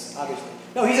makes sense, obviously.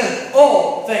 No, he says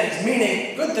all things,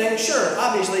 meaning good things, sure,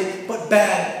 obviously, but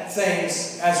bad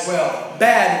things as well.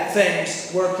 Bad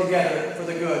things work together for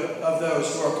the good of those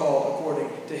who are called according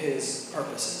to his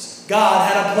purposes.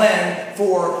 God had a plan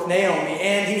for Naomi,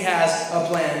 and he has a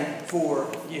plan for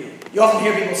you. You often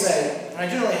hear people say, and I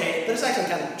generally hate it, but it's actually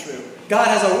kind of true, God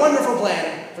has a wonderful plan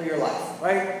for your life,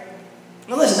 right?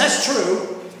 Now listen, that's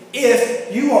true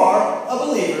if you are a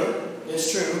believer. It's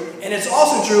true. And it's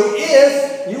also true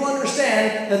if you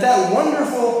understand that that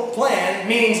wonderful plan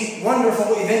means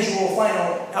wonderful eventual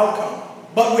final outcome,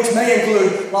 but which may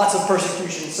include lots of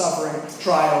persecution, suffering,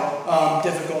 trial,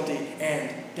 difficulty, and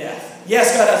death.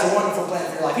 Yes, God has a wonderful plan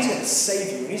for your life. He's going to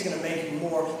save you, and he's going to make you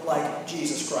more like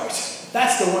Jesus Christ.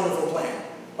 That's the wonderful plan.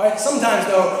 Right? Sometimes,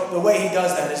 though, the way he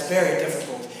does that is very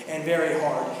difficult and very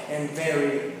hard and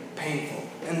very painful.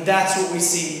 And that's what we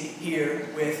see here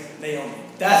with Naomi.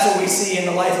 That's what we see in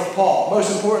the life of Paul.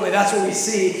 Most importantly, that's what we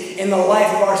see in the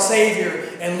life of our Savior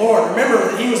and Lord.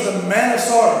 Remember that he was the man of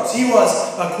sorrows. He was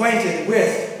acquainted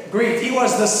with grief. He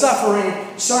was the suffering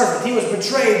servant. He was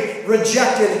betrayed,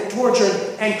 rejected,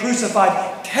 tortured, and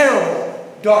crucified. Terrible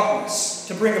darkness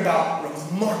to bring about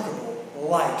remarkable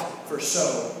light for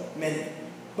so many.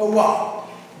 But why?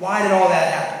 Why did all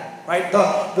that happen? Right?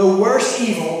 The worst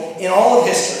evil in all of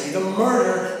history, the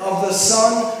murder of the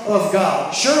Son of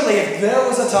God. Surely if there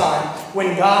was a time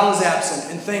when God was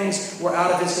absent and things were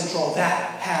out of his control,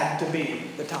 that had to be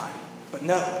the time. But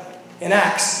no. In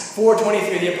Acts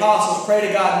 4:23, the apostles pray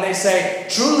to God and they say,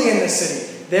 "Truly in this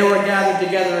city, They were gathered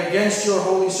together against your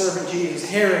holy servant Jesus,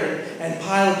 Herod and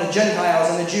Pilate, the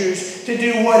Gentiles and the Jews, to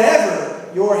do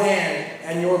whatever your hand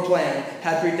and your plan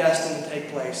had predestined to take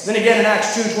place. Then again in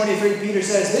Acts 2:23, Peter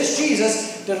says, this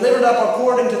Jesus delivered up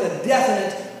according to the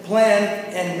definite plan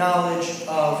and knowledge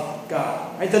of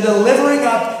God. Right? The delivering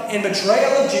up and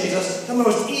betrayal of Jesus, the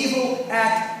most evil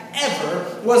act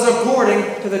ever, was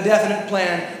according to the definite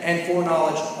plan and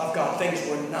foreknowledge of God. Things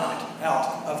were not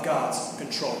out of God's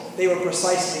control. They were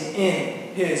precisely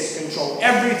in His control.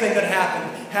 Everything that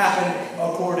happened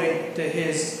according to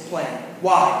His plan.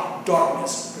 Why?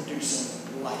 Darkness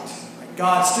producing light.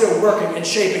 God still working and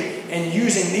shaping and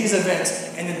using these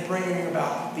events and then bringing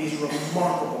about these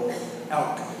remarkable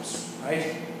outcomes.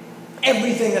 Right?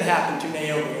 Everything that happened to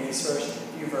Naomi in these first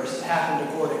few verses happened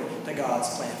according to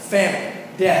God's plan. Famine,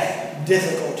 death,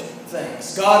 difficult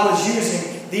things. God was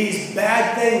using these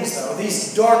bad things, though,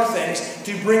 these dark things,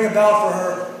 to bring about for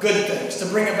her good things, to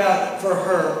bring about for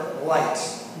her light.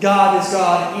 God is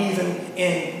God even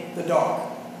in the dark.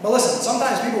 But listen,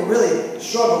 sometimes people really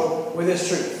struggle with this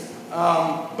truth.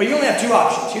 But you only have two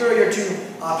options. Here are your two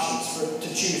options to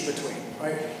choose between.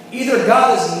 Right? Either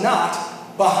God is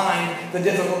not behind the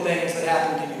difficult things that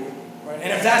happen to you. Right?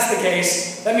 And if that's the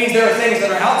case, that means there are things that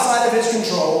are outside of His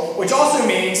control, which also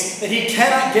means that He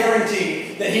cannot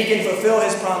guarantee that He can fulfill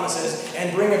His promises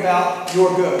and bring about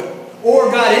your good.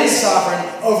 Or God is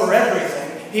sovereign over everything.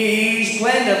 He's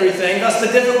planned everything. Thus, the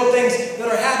difficult things that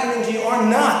are happening to you are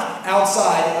not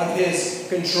outside of His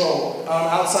control,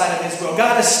 outside of His will.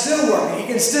 God is still working. He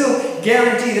can still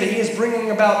guarantee that He is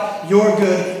bringing about your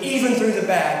good, even through the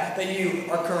bad that you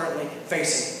are currently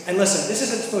facing. And listen, this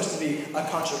isn't supposed to be a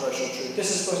controversial truth.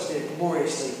 This is supposed to be a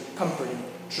gloriously comforting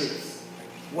truth.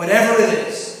 Whatever it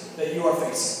is that you are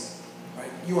facing,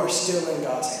 right, you are still in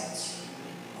God's hands.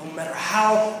 No matter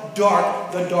how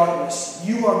dark the darkness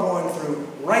you are going through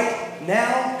right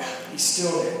now, He's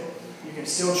still there. You can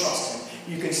still trust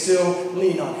Him. You can still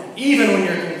lean on Him. Even when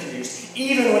you're confused.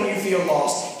 Even when you feel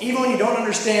lost. Even when you don't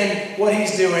understand what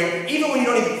He's doing. Even when you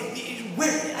don't even...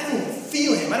 I don't even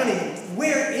feel Him.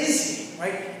 Where is He?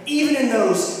 Right? Even in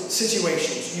those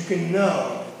situations, you can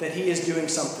know that He is doing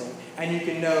something. And you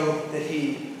can know that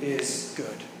He is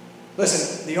good.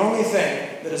 Listen, the only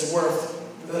thing that is worse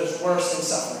than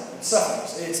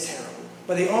suffering, it's terrible.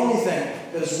 But the only thing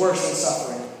that is worse than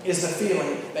suffering is the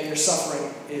feeling that your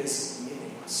suffering is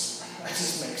meaningless. That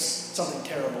just makes something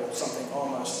terrible, something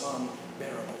almost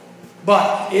unbearable.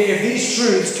 But if these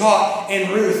truths taught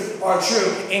in Ruth are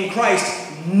true, in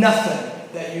Christ, nothing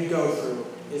that you go through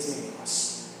is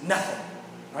meaningless. Nothing.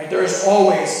 Right? There is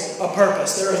always a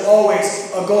purpose. There is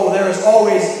always a goal. There is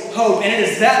always hope. And it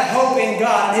is that hope in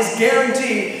God and His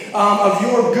guarantee of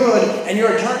your good and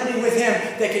your eternity with Him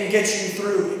that can get you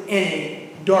through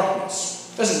any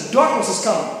darkness. Listen, darkness is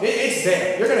coming. It's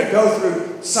there. You're going to go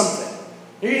through something.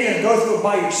 You're going to go through it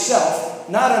by yourself,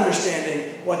 not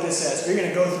understanding what this says. You're going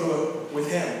to go through it with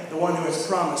Him, the one who has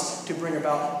promised to bring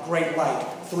about great light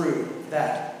through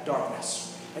that darkness.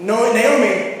 And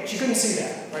Naomi, she couldn't see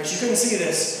that, right? She couldn't see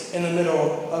this in the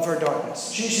middle of her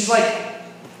darkness. She's like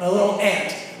a little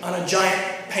ant on a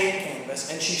giant paint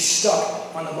canvas, and she's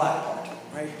stuck on the black part,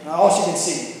 right? Now, all she can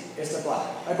see is the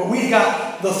black, right? But we've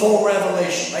got the full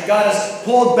revelation, right? God has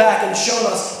pulled back and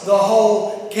shown us the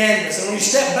whole canvas. And when you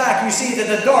step back, you see that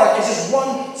the dark is just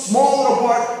one small little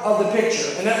part of the picture.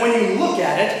 And that when you look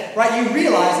at it, right, you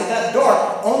realize that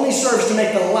dark only serves to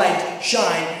make the light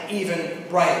shine even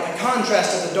brighter. The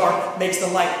contrast of the dark makes the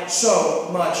light so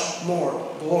much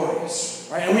more glorious.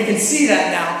 Right? And we can see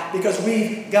that now because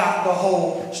we've got the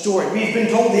whole story. We've been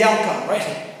told the outcome,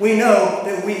 right? We know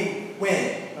that we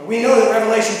win. We know that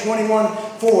Revelation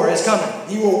 21:4 is coming.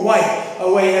 He will wipe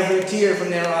away every tear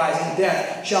from their eyes, and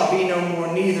death shall be no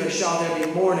more, neither shall there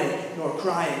be mourning, nor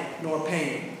crying, nor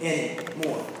pain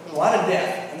anymore. There's a lot of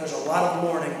death, and there's a lot of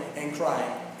mourning and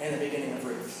crying in the beginning of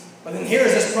Ruth. But then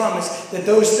here's this promise that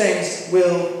those things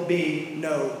will be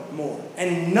no more.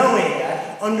 And knowing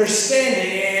that,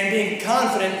 understanding and being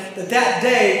confident that that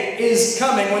day is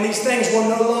coming when these things will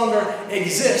no longer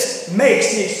exist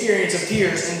makes the experience of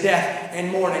tears and death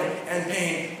and mourning and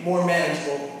pain more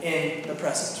manageable in the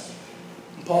present.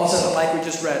 And Paul says it like we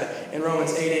just read in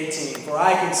Romans 8:18, for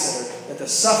I consider that the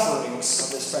sufferings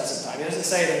of this present time, he doesn't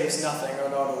say that it's nothing or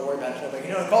don't worry about it, but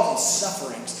he calls them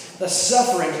sufferings. The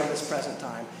sufferings of this present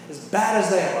time, as bad as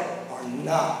they are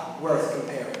not worth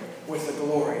comparing with the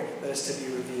glory that is to be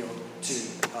revealed to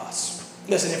us.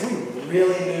 Listen, if we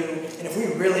really knew and if we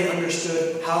really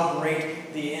understood how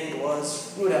great the end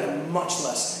was, we would have much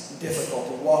less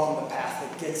difficulty, walking the path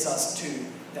that gets us to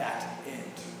that end.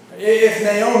 If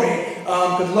Naomi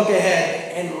could look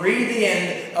ahead and read the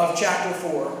end of chapter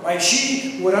 4, right,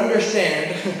 she would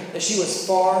understand that she was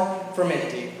far from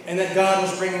empty and that God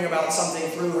was bringing about something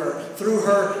through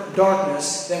her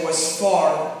darkness that was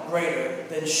far greater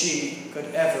than she could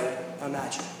ever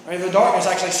imagine. Right? The darkness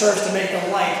actually serves to make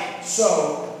the light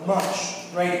so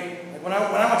much greater. When I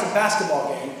watch a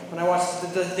basketball game, when I watch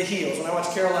the Heels, when I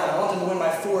watch Carolina, I want them to win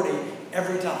by 40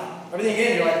 every time. Everything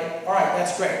again, you're like, all right,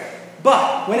 that's great.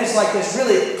 But when it's like this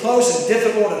really close and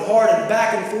difficult and hard and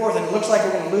back and forth, and it looks like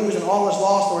we're going to lose and all is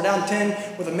lost, or we're down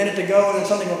 10 with a minute to go, and then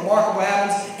something remarkable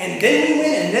happens, and then we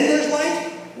win, and then there's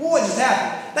light, well, what just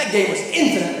happened? That game was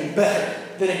infinitely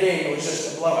better than a game that was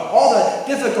just a blowout. All the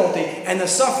difficulty and the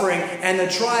suffering and the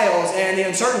trials and the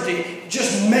uncertainty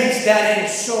just makes that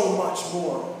end so much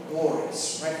more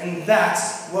glorious, right? And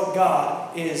that's what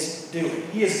God is doing.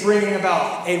 He is bringing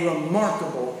about a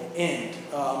remarkable end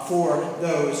for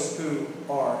those who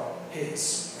are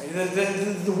His.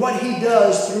 Right? What He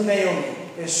does through Naomi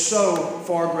is so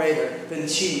far greater than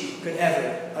she could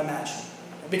ever imagine.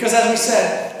 Because as we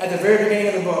said at the very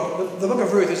beginning of the book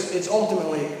of Ruth is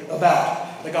ultimately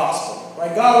about the gospel.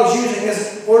 Right? God was using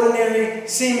this ordinary,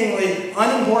 seemingly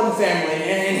unimportant family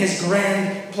in His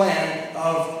grand plan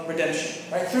of redemption.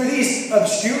 Right? Through these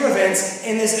obscure events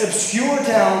in this obscure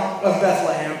town of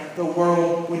Bethlehem, the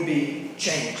world would be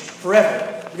changed forever.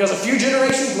 Because a few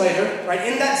generations later, right,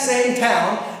 in that same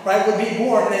town, right, would be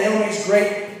born Naomi's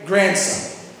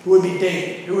great-grandson, who would be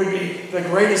David, who would be the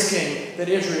greatest king that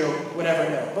Israel would ever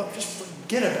know. But just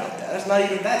forget about that.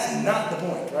 That's not the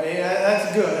point, right?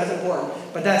 That's good, that's important,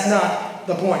 but that's not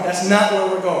the point. That's not where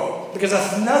we're going. Because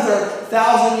another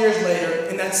 1,000 years later,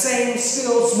 in that same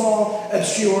still small,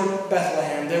 obscure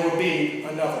Bethlehem, there would be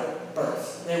another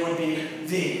birth. There would be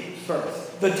the birth.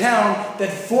 The town that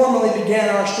formerly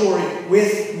began our story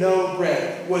with no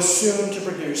bread was soon to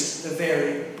produce the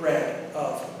very bread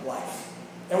of life.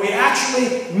 And we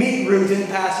actually meet Ruth in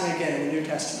passing again in the New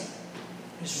Testament.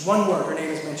 Just one word, her name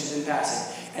is mentioned in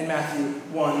passing in Matthew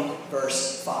 1,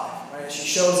 verse 5. Right? She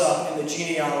shows up in the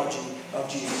genealogy of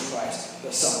Jesus Christ,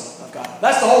 the Son of God.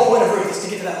 That's the whole point of Ruth, is to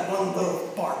get to that one little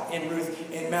part in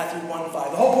Ruth in Matthew 1:5.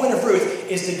 The whole point of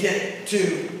Ruth is to get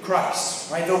to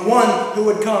Christ, right? The one who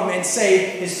would come and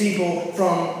save His people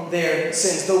from their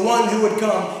sins. The one who would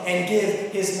come and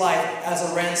give His life as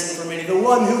a ransom for many. The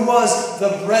one who was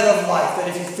the bread of life, that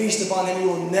if you feast upon Him, you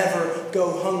will never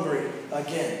go hungry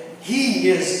again. He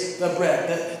is the bread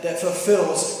that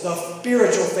fulfills the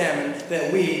spiritual famine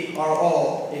that we are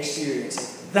all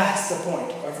experiencing. That's the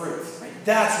point of Ruth. Right?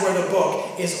 That's where the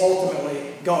book is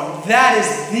ultimately going. That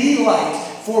is the light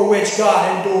for which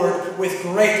God endured with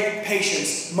great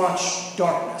patience much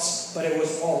darkness. But it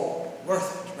was all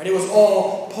worth it. Right? It was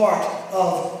all part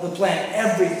of the plan.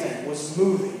 Everything was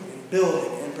moving and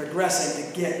building and progressing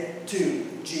to get to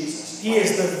Jesus. He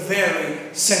is the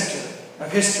very center of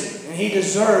history. And He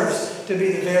deserves to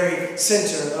be the very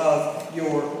center of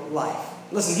your life.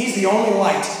 Listen, He's the only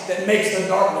light that makes the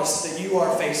darkness that you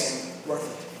are facing worth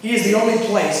it. He is the only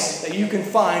place that you can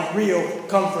find real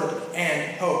comfort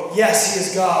and hope. Yes, He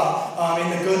is God in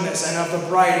the goodness and of the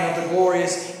bright and of the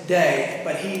glorious day,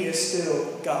 but He is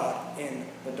still God in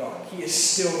the dark. He is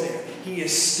still there. He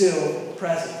is still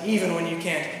present, even when you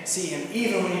can't see Him,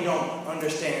 even when you don't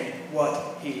understand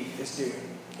what He is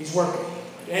doing. He's working.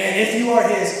 And if you are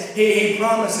His, He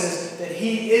promises that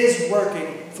He is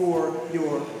working for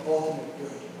your ultimate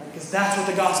good. Right? Because that's what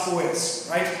the gospel is,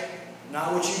 right?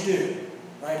 Not what you do,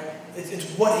 right? It's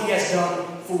what He has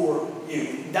done for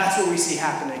you. That's what we see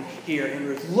happening here in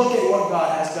Ruth. Look at what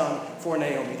God has done for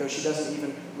Naomi, though she doesn't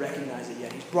even recognize it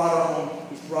yet. He's brought her home.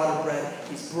 He's brought her bread.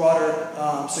 He's brought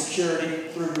her security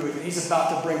through Ruth. And He's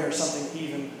about to bring her something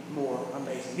even more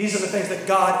amazing. These are the things that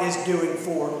God is doing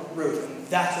for Ruth. And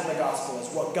that's what the gospel is.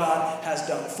 What God has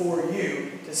done for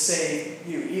you to save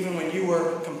you. Even when you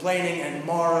were complaining and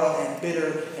Mara and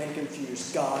bitter and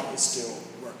confused, God is still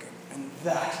working. And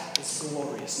that is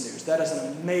glorious news. That is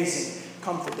an amazing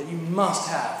comfort that you must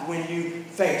have when you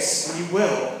face, and you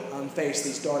will face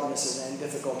these darknesses and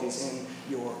difficulties in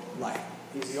your life.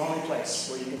 He's the only place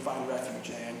where you can find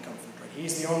refuge and comfort. Right?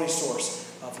 He's the only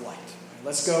source of light. Right?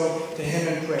 Let's go to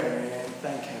Him in prayer and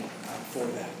thank Him for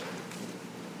that.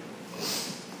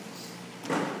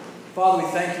 Father,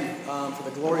 we thank You for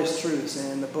the glorious truths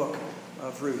in the book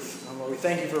of Ruth. Lord, we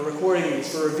thank You for recording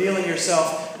these, for revealing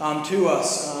Yourself to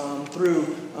us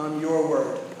through Your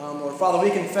word. Lord, Father,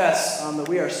 we confess that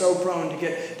we are so prone to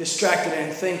get distracted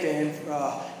and think and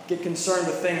get concerned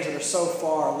with things that are so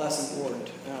far less important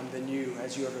than You,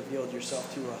 as You have revealed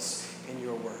Yourself to us in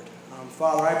Your word.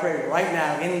 Father, I pray right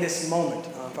now, in this moment,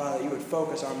 Father, that you would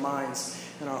focus our minds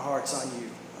and our hearts on you,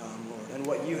 Lord, and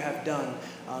what you have done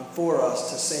for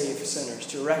us to save sinners,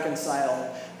 to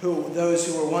reconcile those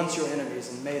who were once your enemies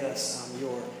and made us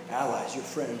your allies, your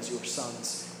friends, your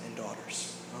sons and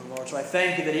daughters. Lord, so I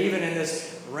thank you that even in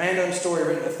this random story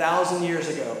written 1,000 years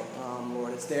ago,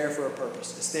 Lord, it's there for a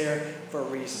purpose. It's there for a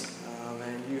reason.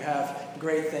 And you have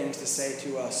great things to say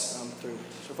to us through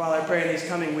it. So, Father, I pray in these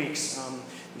coming weeks,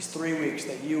 these 3 weeks,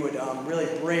 that you would really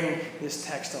bring this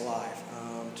text alive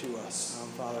to us.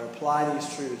 Father, apply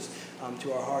these truths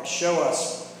to our hearts. Show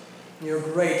us your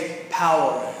great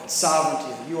power and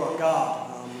sovereignty, that you are God,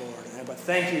 Lord. But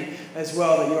thank you as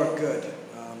well that you are good,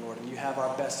 Lord, and you have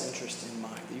our best interest in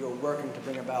mind, that you are working to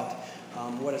bring about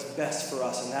what is best for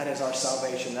us, and that is our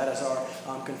salvation, that is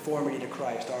our conformity to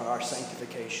Christ, our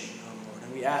sanctification, Lord.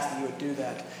 And we ask that you would do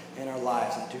that in our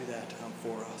lives and do that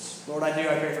for us. Lord, I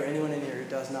pray for anyone in here who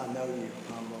does not know you,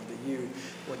 Lord, that you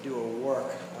would do a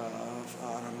work,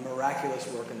 a miraculous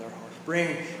work in their heart.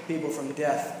 Bring people from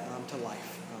death to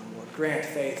life, Lord. Grant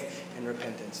faith and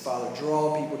repentance. Father,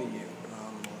 draw people to you,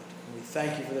 Lord. And we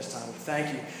thank you for this time. We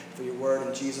thank you for your word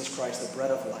in Jesus Christ, the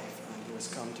bread of life, who has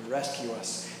come to rescue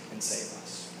us and save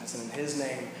us. It's in his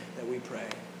name that we pray.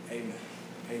 Amen.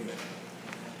 Amen.